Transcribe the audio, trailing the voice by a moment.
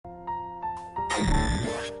Okay,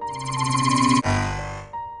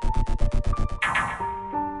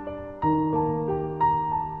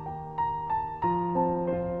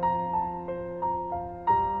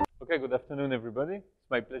 good afternoon, everybody. It's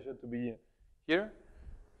my pleasure to be here.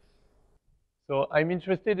 So I'm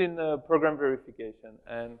interested in program verification,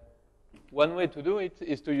 and one way to do it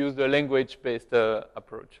is to use the language-based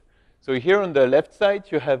approach. So here on the left side,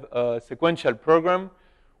 you have a sequential program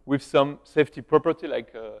with some safety property,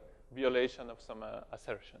 like a violation of some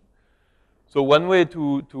assertion. So one way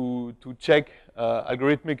to check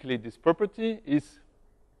algorithmically this property is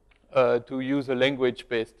to use a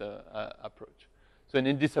language-based approach. So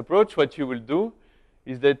in this approach, what you will do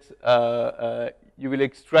is that you will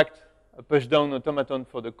extract a push-down automaton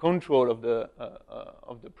for the control of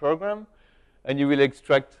the program, and you will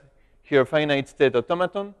extract here a finite state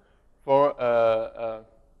automaton for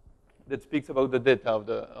that speaks about the data of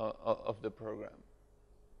the program.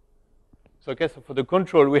 So okay, so for the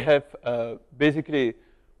control, we have basically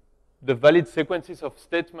the valid sequences of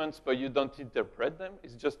statements, but you don't interpret them.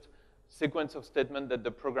 It's just sequence of statements that the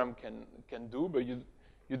program can do, but you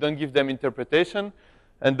don't give them interpretation.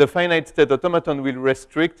 And the finite state automaton will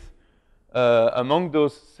restrict among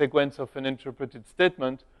those sequence of an interpreted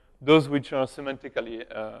statement, those which are semantically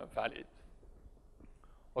valid.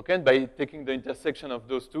 Okay, and by taking the intersection of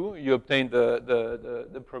those two, you obtain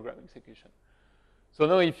the program execution. So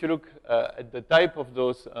now if you look at the type of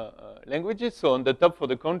those languages, so on the top for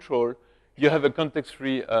the control, you have a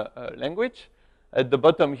context-free language. At the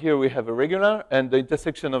bottom here, we have a regular, and the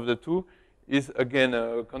intersection of the two is, again,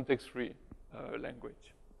 a context-free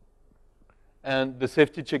language. And the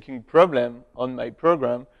safety checking problem on my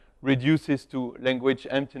program reduces to language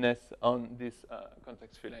emptiness on this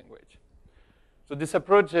context-free language. So this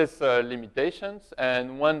approach has limitations,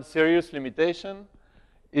 and one serious limitation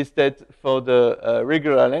is that for the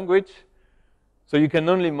regular language, so you can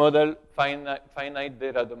only model finite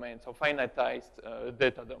data domains, or finitized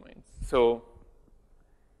data domains. So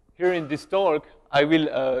here in this talk, I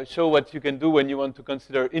will show what you can do when you want to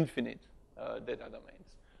consider infinite data domains.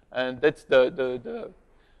 And that's the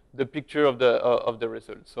picture of the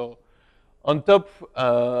result. So on top,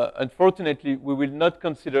 unfortunately, we will not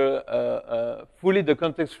consider fully the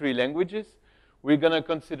context-free languages. We're going to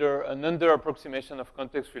consider an under-approximation of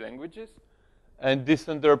context-free languages. And this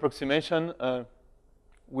under-approximation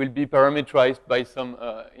will be parameterized by some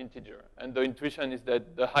integer. And the intuition is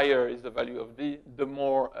that the higher is the value of D, the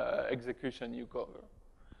more execution you cover.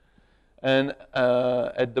 And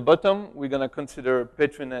at the bottom, we're going to consider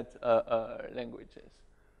PetriNet languages.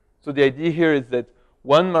 So the idea here is that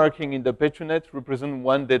one marking in the PetriNet represents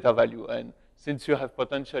one data value. And since you have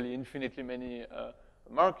potentially infinitely many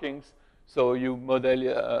markings, so you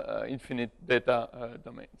model infinite data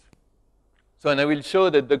domains. So, and I will show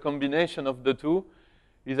that the combination of the two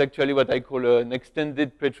is actually what I call an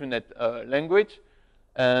extended PetriNet language.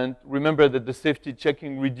 And remember that the safety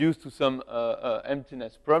checking reduced to some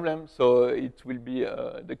emptiness problem, so it will be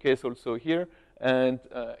the case also here, and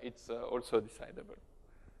it's also decidable.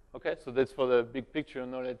 Okay, so that's for the big picture.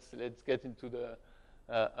 Now let's get into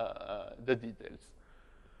the details.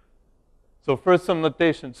 So first, some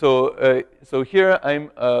notation. So so here I'm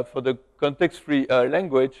for the context-free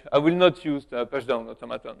language. I will not use the push-down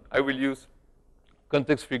automaton. I will use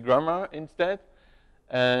context-free grammar instead,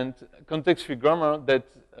 and context-free grammar that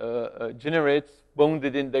generates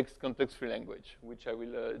bounded index context-free language, which I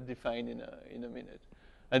will define in a minute.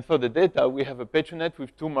 And for the data, we have a PetriNet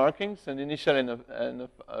with two markings, an initial and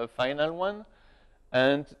a final one.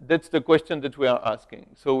 And that's the question that we are asking.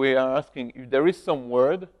 So we are asking if there is some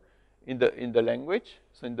word in the language,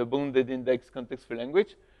 so in the bounded index context-free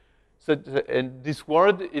language, so and this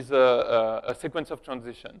word is a sequence of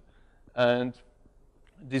transition. And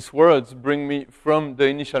these words bring me from the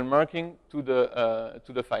initial marking to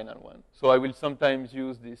the final one. So I will sometimes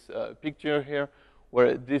use this picture here,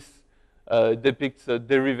 where this depicts a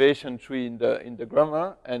derivation tree in the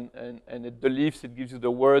grammar, and at the leaves it gives you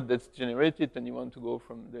the word that's generated, and you want to go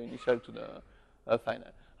from the initial to the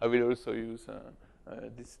final. I will also use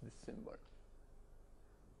this symbol.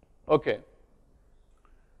 Okay.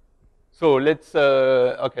 So let's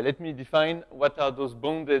let me define what are those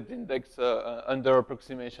bounded index under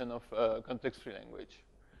approximation of context-free language.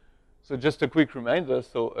 So just a quick reminder.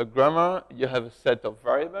 So a grammar, you have a set of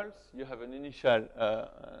variables. You have an initial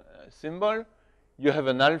symbol. You have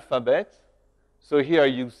an alphabet. So here I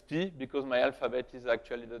use T because my alphabet is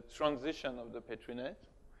actually the transition of the PetriNet.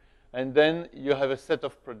 And then you have a set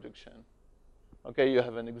of production. Okay, you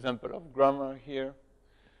have an example of grammar here.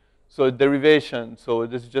 So derivation, so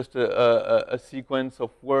this is just a sequence of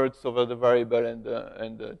words over the variable and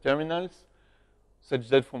the terminals. such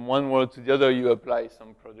that from one word to the other, you apply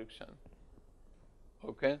some production.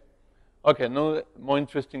 Okay? Okay, now more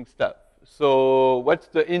interesting stuff. So what's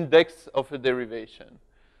the index of a derivation?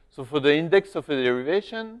 So for the index of a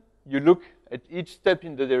derivation, you look at each step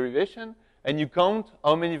in the derivation, and you count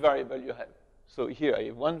how many variables you have. So here I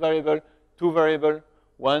have 1 variable, 2 variables,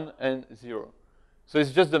 1 and 0. So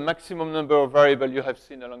it's just the maximum number of variables you have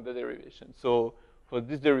seen along the derivation. So for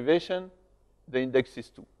this derivation, the index is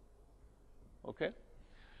 2. Okay?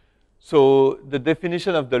 So the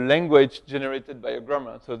definition of the language generated by a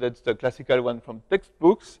grammar, so that's the classical one from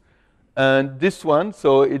textbooks. And this one,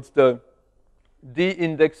 so it's the D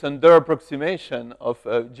index under approximation of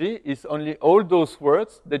G is only all those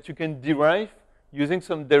words that you can derive using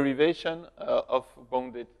some derivation of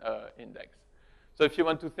bounded index. So if you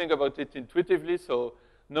want to think about it intuitively, so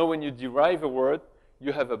now when you derive a word,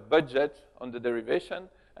 you have a budget on the derivation,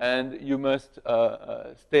 and you must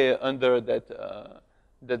stay under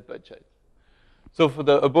that budget. So for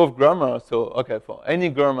the above grammar, so okay, for any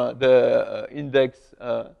grammar, the index,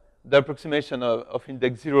 the approximation of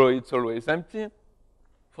index 0, it's always empty.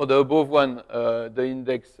 For the above one, the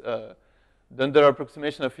index, the under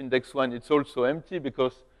approximation of index 1, it's also empty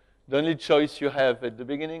because the only choice you have at the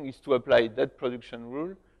beginning is to apply that production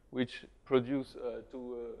rule, which produce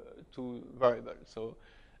two variables. So,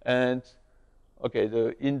 and okay,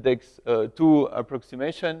 the index 2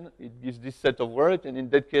 approximation, it gives this set of words, and in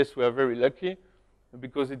that case, we are very lucky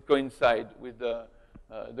because it coincides with the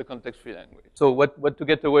context-free language. So what to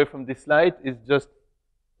get away from this slide is just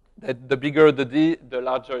that the bigger the D, the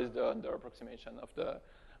larger is the under approximation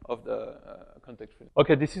of the context-free.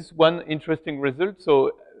 Okay, this is one interesting result.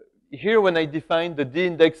 So here, when I defined the D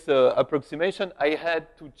index approximation, I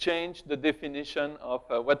had to change the definition of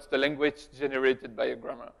what's the language generated by a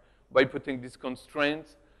grammar by putting these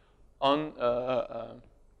constraints on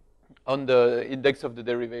the index of the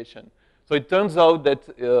derivation. So it turns out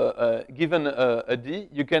that given a D,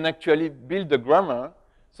 you can actually build a grammar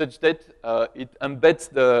such that it embeds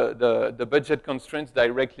the budget constraints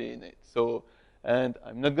directly in it. So, and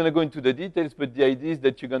I'm not going to go into the details, but the idea is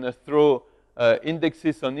that you're going to throw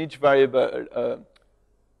indexes on each variable.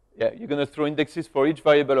 You're going to throw indexes for each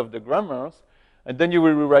variable of the grammars, and then you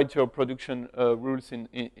will rewrite your production rules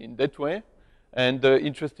in that way. And the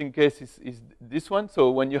interesting case is this one.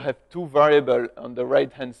 So when you have two variables on the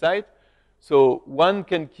right-hand side, so one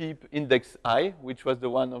can keep index I, which was the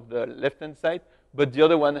one of the left-hand side, but the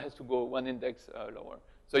other one has to go one index lower.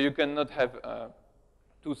 So you cannot have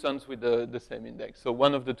two sums with the same index. So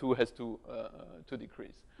one of the two has to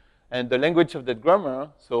decrease. And the language of that grammar,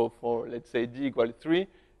 so for, let's say, D equals 3,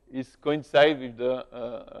 is coincide with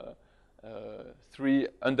the 3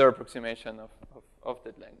 under approximation of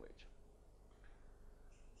that language.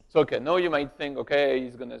 So, okay, now you might think, okay,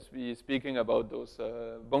 he's going to be speaking about those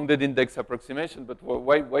bounded index approximation, but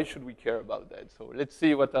why should we care about that? So let's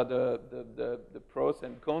see what are the pros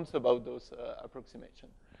and cons about those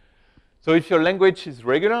approximations. So if your language is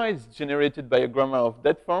regular, it's generated by a grammar of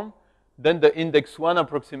that form, then the index 1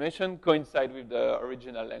 approximation coincides with the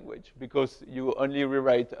original language because you only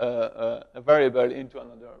rewrite a variable into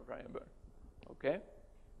another variable, okay?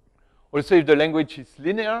 Also, if the language is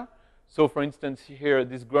linear, so for instance, here,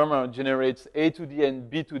 this grammar generates A to the n,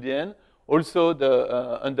 B to the n. Also,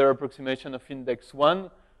 the under approximation of index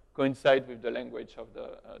 1 coincides with the language of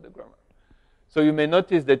the grammar. So you may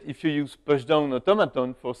notice that if you use push-down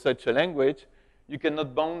automaton for such a language, you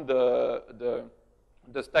cannot bound the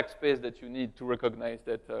stack space that you need to recognize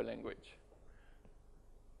that language.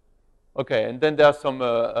 Okay, and then there are some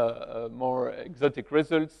more exotic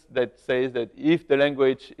results that say that if the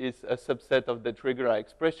language is a subset of that regular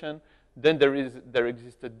expression, then there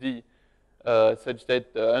exists a D such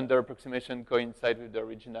that the under approximation coincides with the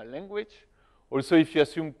original language. Also, if you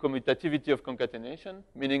assume commutativity of concatenation,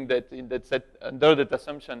 meaning that in that set, under that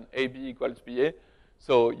assumption, AB equals BA,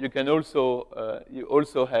 so you can also, you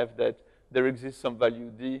also have that there exists some value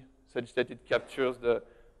D such that it captures the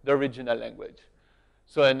original language.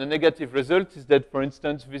 So, and the negative result is that, for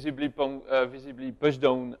instance, visibly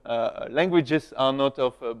push-down languages are not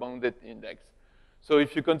of a bounded index. So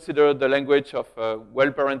if you consider the language of a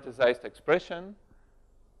well-parenthesized expression,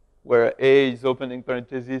 where A is opening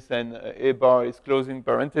parenthesis and A bar is closing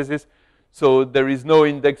parenthesis, so there is no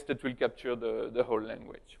index that will capture the whole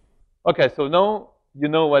language. Okay, so now you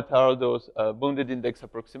know what are those bounded index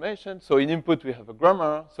approximations. So in input, we have a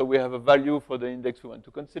grammar. So we have a value for the index we want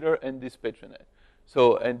to consider and this Petri net.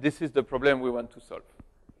 So, and this is the problem we want to solve.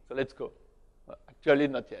 So let's go. Actually,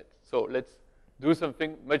 not yet. So let's do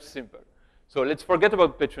something much simpler. So let's forget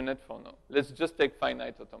about Petri net for now. Let's just take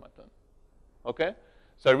finite automaton. Okay?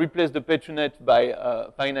 So I replace the Petri net by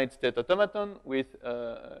a finite state automaton with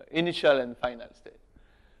initial and final state.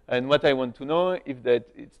 And what I want to know if that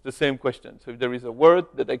it's the same question. So if there is a word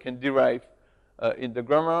that I can derive in the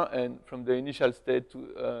grammar, and from the initial state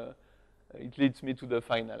to it leads me to the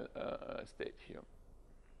final state here.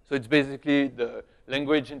 So it's basically the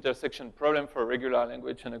language intersection problem for a regular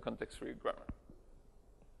language and a context-free grammar.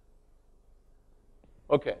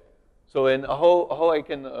 Okay. So and how I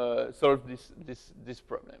can solve this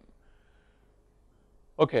problem?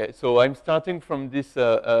 Okay, so I'm starting from this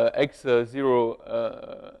x0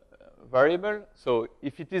 variable. So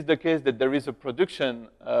if it is the case that there is a production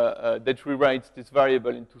that rewrites this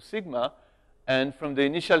variable into sigma, and from the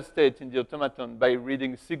initial state in the automaton by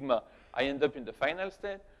reading sigma, I end up in the final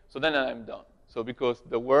state, so then I'm done. So because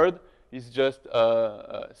the word is just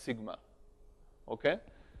sigma, okay?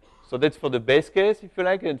 So that's for the base case, if you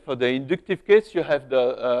like, and for the inductive case, you have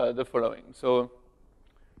the following. So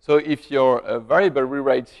if your variable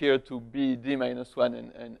rewrites here to b d minus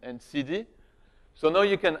 1 and cd, so now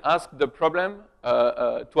you can ask the problem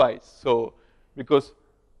twice. So because,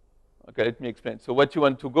 okay, let me explain. So what you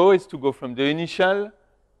want to go is to go from the initial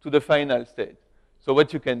to the final state. So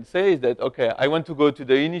what you can say is that, okay, I want to go to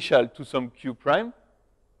the initial to some q prime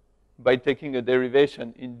by taking a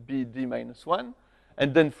derivation in b d minus 1.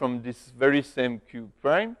 And then from this very same q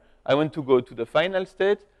prime, I want to go to the final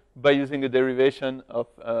state by using a derivation of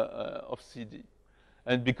cd.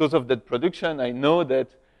 And because of that production, I know that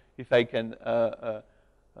if I can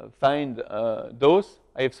find those,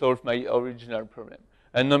 I have solved my original problem.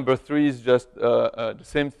 And number 3 is just the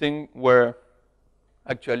same thing where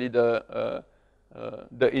actually the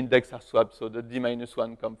index are swapped. So the d minus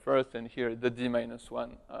 1 comes first, and here the d minus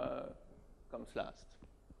 1 comes last.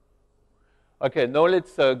 Okay, now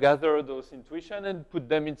let's gather those intuitions and put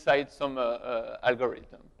them inside some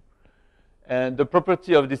algorithm. And the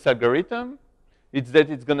property of this algorithm is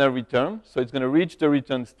that it's going to return. So it's going to reach the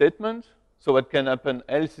return statement. So what can happen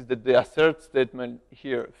else is that the assert statement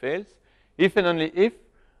here fails. If and only if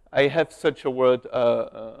I have such a word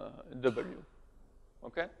W.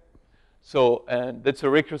 Okay? So, and that's a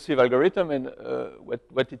recursive algorithm. And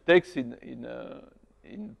what it takes in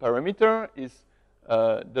parameter is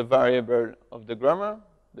the variable of the grammar,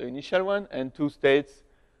 the initial one, and 2 states,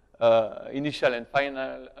 initial and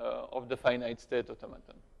final, of the finite state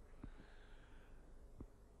automaton.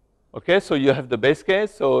 Okay, so you have the base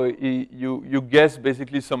case. So you guess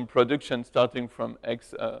basically some production starting from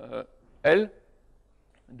XL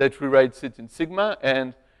that rewrites it in sigma.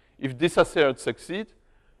 And if this assert succeeds,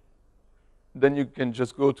 then you can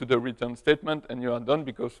just go to the return statement and you are done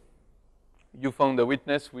because you found a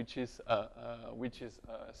witness which is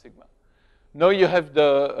sigma. Now you have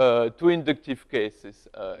the 2 inductive cases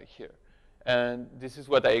here. And this is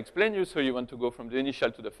what I explained you. So you want to go from the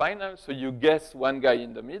initial to the final. So you guess one guy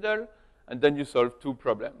in the middle, and then you solve 2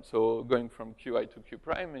 problems. So going from qi to q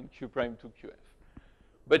prime and q prime to qf.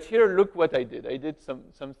 But here, look what I did. I did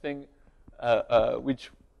something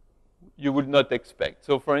which you would not expect.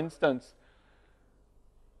 So for instance,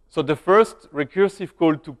 so the first recursive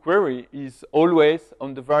call to query is always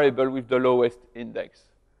on the variable with the lowest index.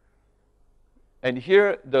 And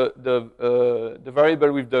here, the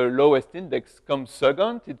variable with the lowest index comes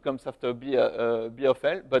second. It comes after b of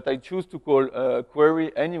L, but I choose to call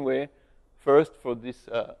query anyway first for this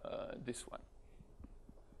one.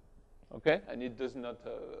 Okay, and it does not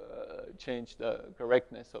change the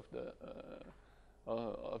correctness of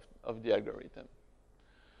the algorithm.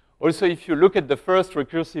 Also, if you look at the first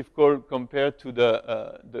recursive call compared to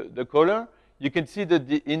the caller, you can see that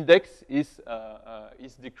the index is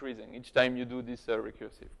decreasing each time you do this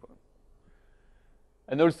recursive call.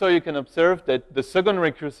 And also you can observe that the second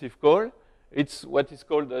recursive call, it's what is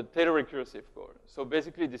called a tail recursive call. So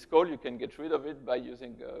basically this call, you can get rid of it by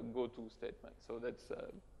using a goto statement. So that's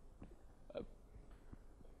a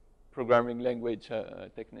programming language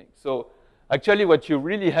technique. So actually what you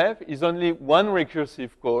really have is only one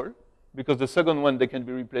recursive call, because the second one, they can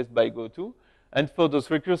be replaced by goto. And for those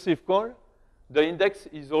recursive calls, the index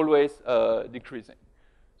is always decreasing.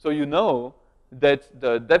 So you know that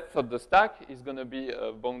the depth of the stack is going to be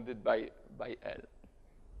bounded by L.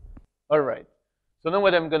 All right. So now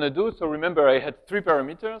what I'm going to do, so remember I had 3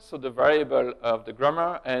 parameters, so the variable of the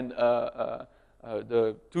grammar and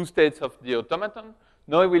the 2 states of the automaton.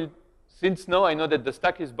 Now I will, since now I know that the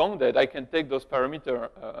stack is bounded, I can take those parameters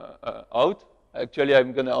out. Actually,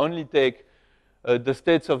 I'm going to only take the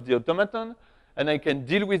states of the automaton, and I can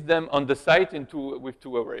deal with them on the site with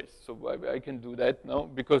 2 arrays. So I can do that now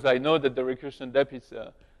because I know that the recursion depth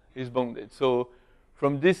is bounded. So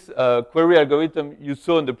from this query algorithm you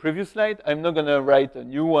saw on the previous slide, I'm now going to write a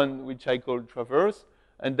new one, which I call traverse,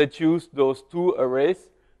 and that use those two arrays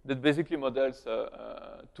that basically models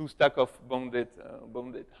two stack of bounded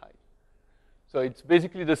height. So it's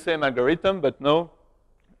basically the same algorithm, but now,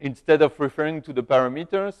 instead of referring to the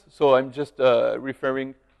parameters, so I'm just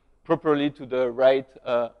referring properly to the right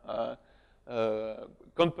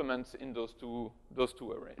complements in those two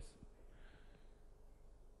arrays.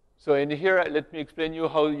 So in here, let me explain you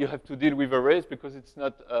how you have to deal with arrays, because it's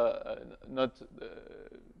not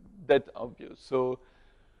that obvious. So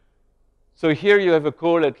here you have a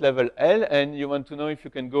call at level L, and you want to know if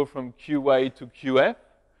you can go from QY to QF.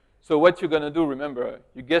 So what you're going to do, remember,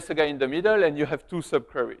 you guess a guy in the middle, and you have two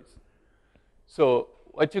subqueries. So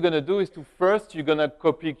what you're going to do is first, you're going to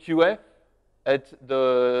copy QF at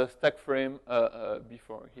the stack frame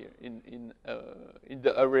before here in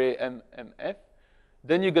the array MF.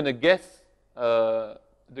 Then you're going to guess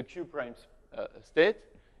the Q prime state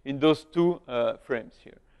in those two frames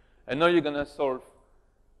here. And now you're going to solve,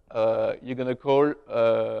 you're going to call,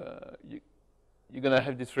 you're going to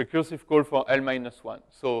have this recursive call for L-1.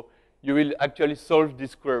 So you will actually solve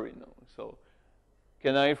this query now. So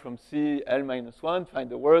can I, from C L-1,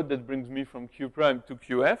 find a word that brings me from Q prime to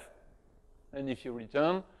QF? And if you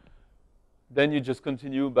return, then you just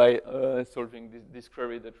continue by solving this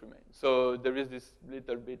query that remains. So there is this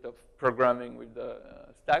little bit of programming with the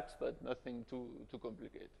stacks, but nothing too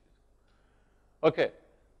complicated. Okay,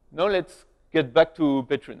 now let's get back to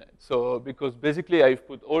PetriNet. So because basically I've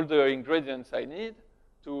put all the ingredients I need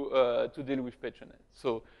to deal with PetriNet.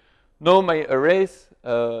 So now my arrays,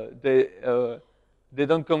 they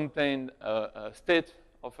don't contain a state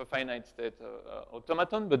of a finite state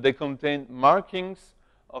automaton, but they contain markings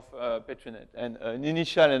of PetriNet, and an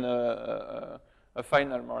initial and a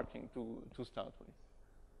final marking to start with.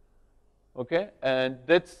 Okay, and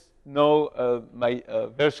that's now my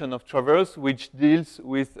version of Traverse, which deals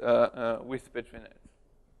with PetriNet.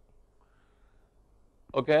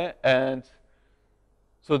 Okay, and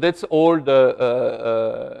so that's all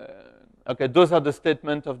the. Okay, those are the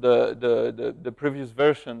statements of the previous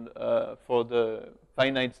version for the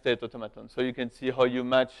finite state automaton. So you can see how you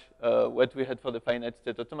match what we had for the finite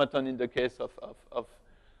state automaton in the case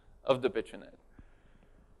of the PetriNet.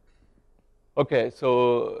 Okay,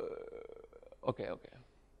 so okay.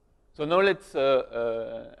 So now let's.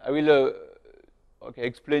 I will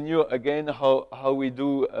explain you again how we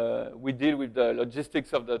deal with the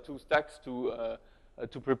logistics of the two stacks to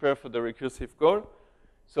prepare for the recursive call.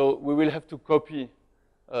 So we will have to copy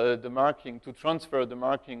the marking, to transfer the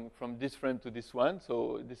marking from this frame to this one.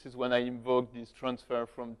 So this is when I invoke this transfer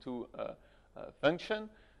from two function.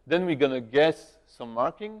 Then we're going to guess some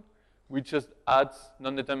marking, which just adds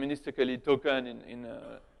non-deterministically token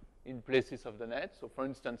in places of the net. So for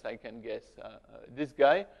instance, I can guess this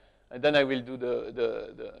guy, and then I will do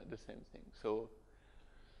the same thing. So,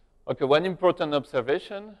 okay, one important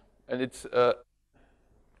observation, and it's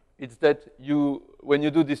that when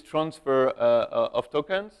you do this transfer of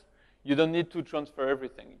tokens, you don't need to transfer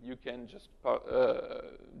everything. You can just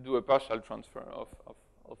do a partial transfer of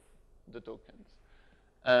the tokens.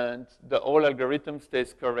 And the whole algorithm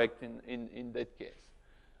stays correct in that case.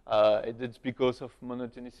 It's because of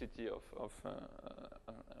monotonicity of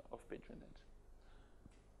PetriNet.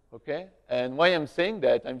 Okay, and why I'm saying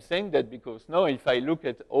that? I'm saying that because now if I look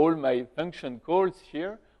at all my function calls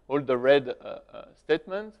here, all the red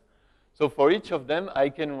statements, so for each of them, I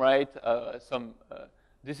can write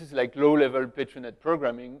this is like low-level PetriNet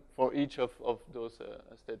programming for each of those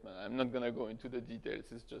statements. I'm not going to go into the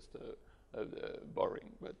details. It's just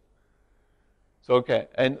boring. But so, okay.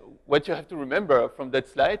 And what you have to remember from that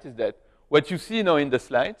slide is that what you see now in the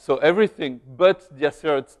slide, so everything but the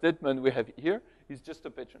assert statement we have here is just a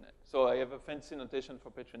PetriNet. So I have a fancy notation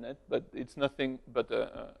for PetriNet, but it's nothing but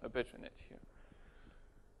a PetriNet here.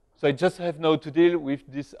 So I just have now to deal with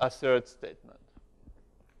this assert statement.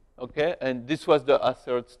 Okay, and this was the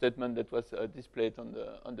assert statement that was displayed on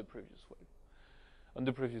the previous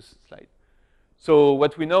slide. So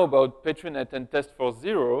what we know about PetriNet and test for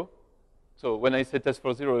 0, so when I say test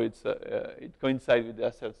for 0, it coincides with the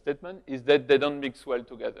assert statement, is that they don't mix well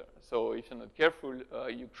together. So if you're not careful,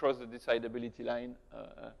 you cross the decidability line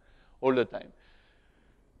all the time.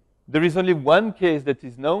 There is only one case that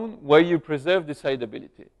is known where you preserve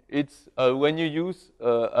decidability. It's when you use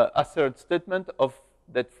assert statement of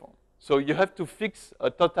that form. So you have to fix a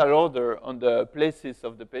total order on the places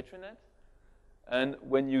of the PetriNet. And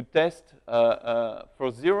when you test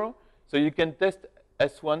for 0, so you can test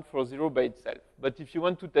S1 for 0 by itself. But if you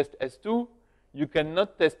want to test S2, you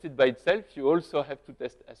cannot test it by itself. You also have to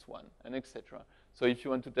test S1, and etc. So if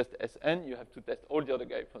you want to test Sn, you have to test all the other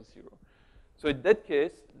guys for 0. So in that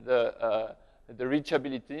case, the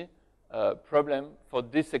reachability problem for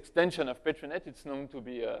this extension of Petri net, it's known to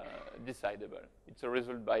be decidable. It's a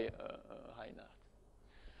result by Reinhardt.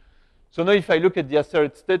 So now if I look at the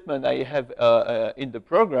assert statement I have in the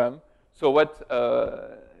program, so what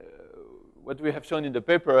we have shown in the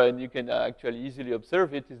paper, and you can actually easily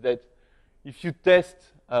observe it, is that if you test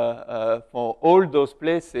for all those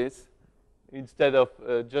places instead of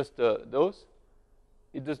just those,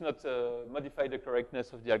 it does not modify the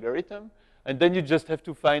correctness of the algorithm. And then you just have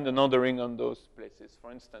to find an ordering on those places,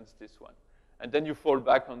 for instance, this one. And then you fall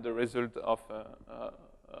back on the result of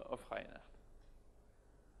Reinhardt.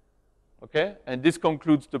 Okay? And this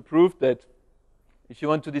concludes the proof that if you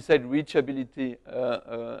want to decide reachability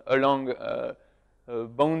along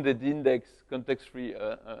bounded index context-free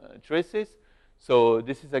traces, so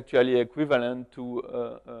this is actually equivalent to,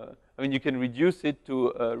 I mean, you can reduce it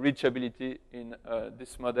to reachability in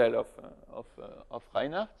this model of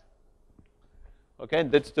Reinhardt. Okay,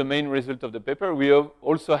 and that's the main result of the paper. We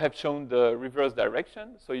also have shown the reverse direction.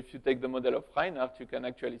 So if you take the model of Reinhardt, you can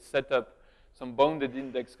actually set up some bounded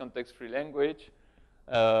index context-free language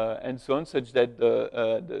and so on, such that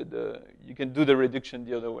you can do the reduction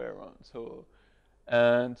the other way around. So,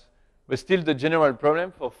 but still the general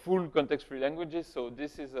problem for full context-free languages, so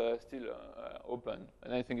this is still open,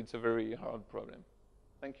 and I think it's a very hard problem.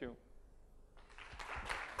 Thank you.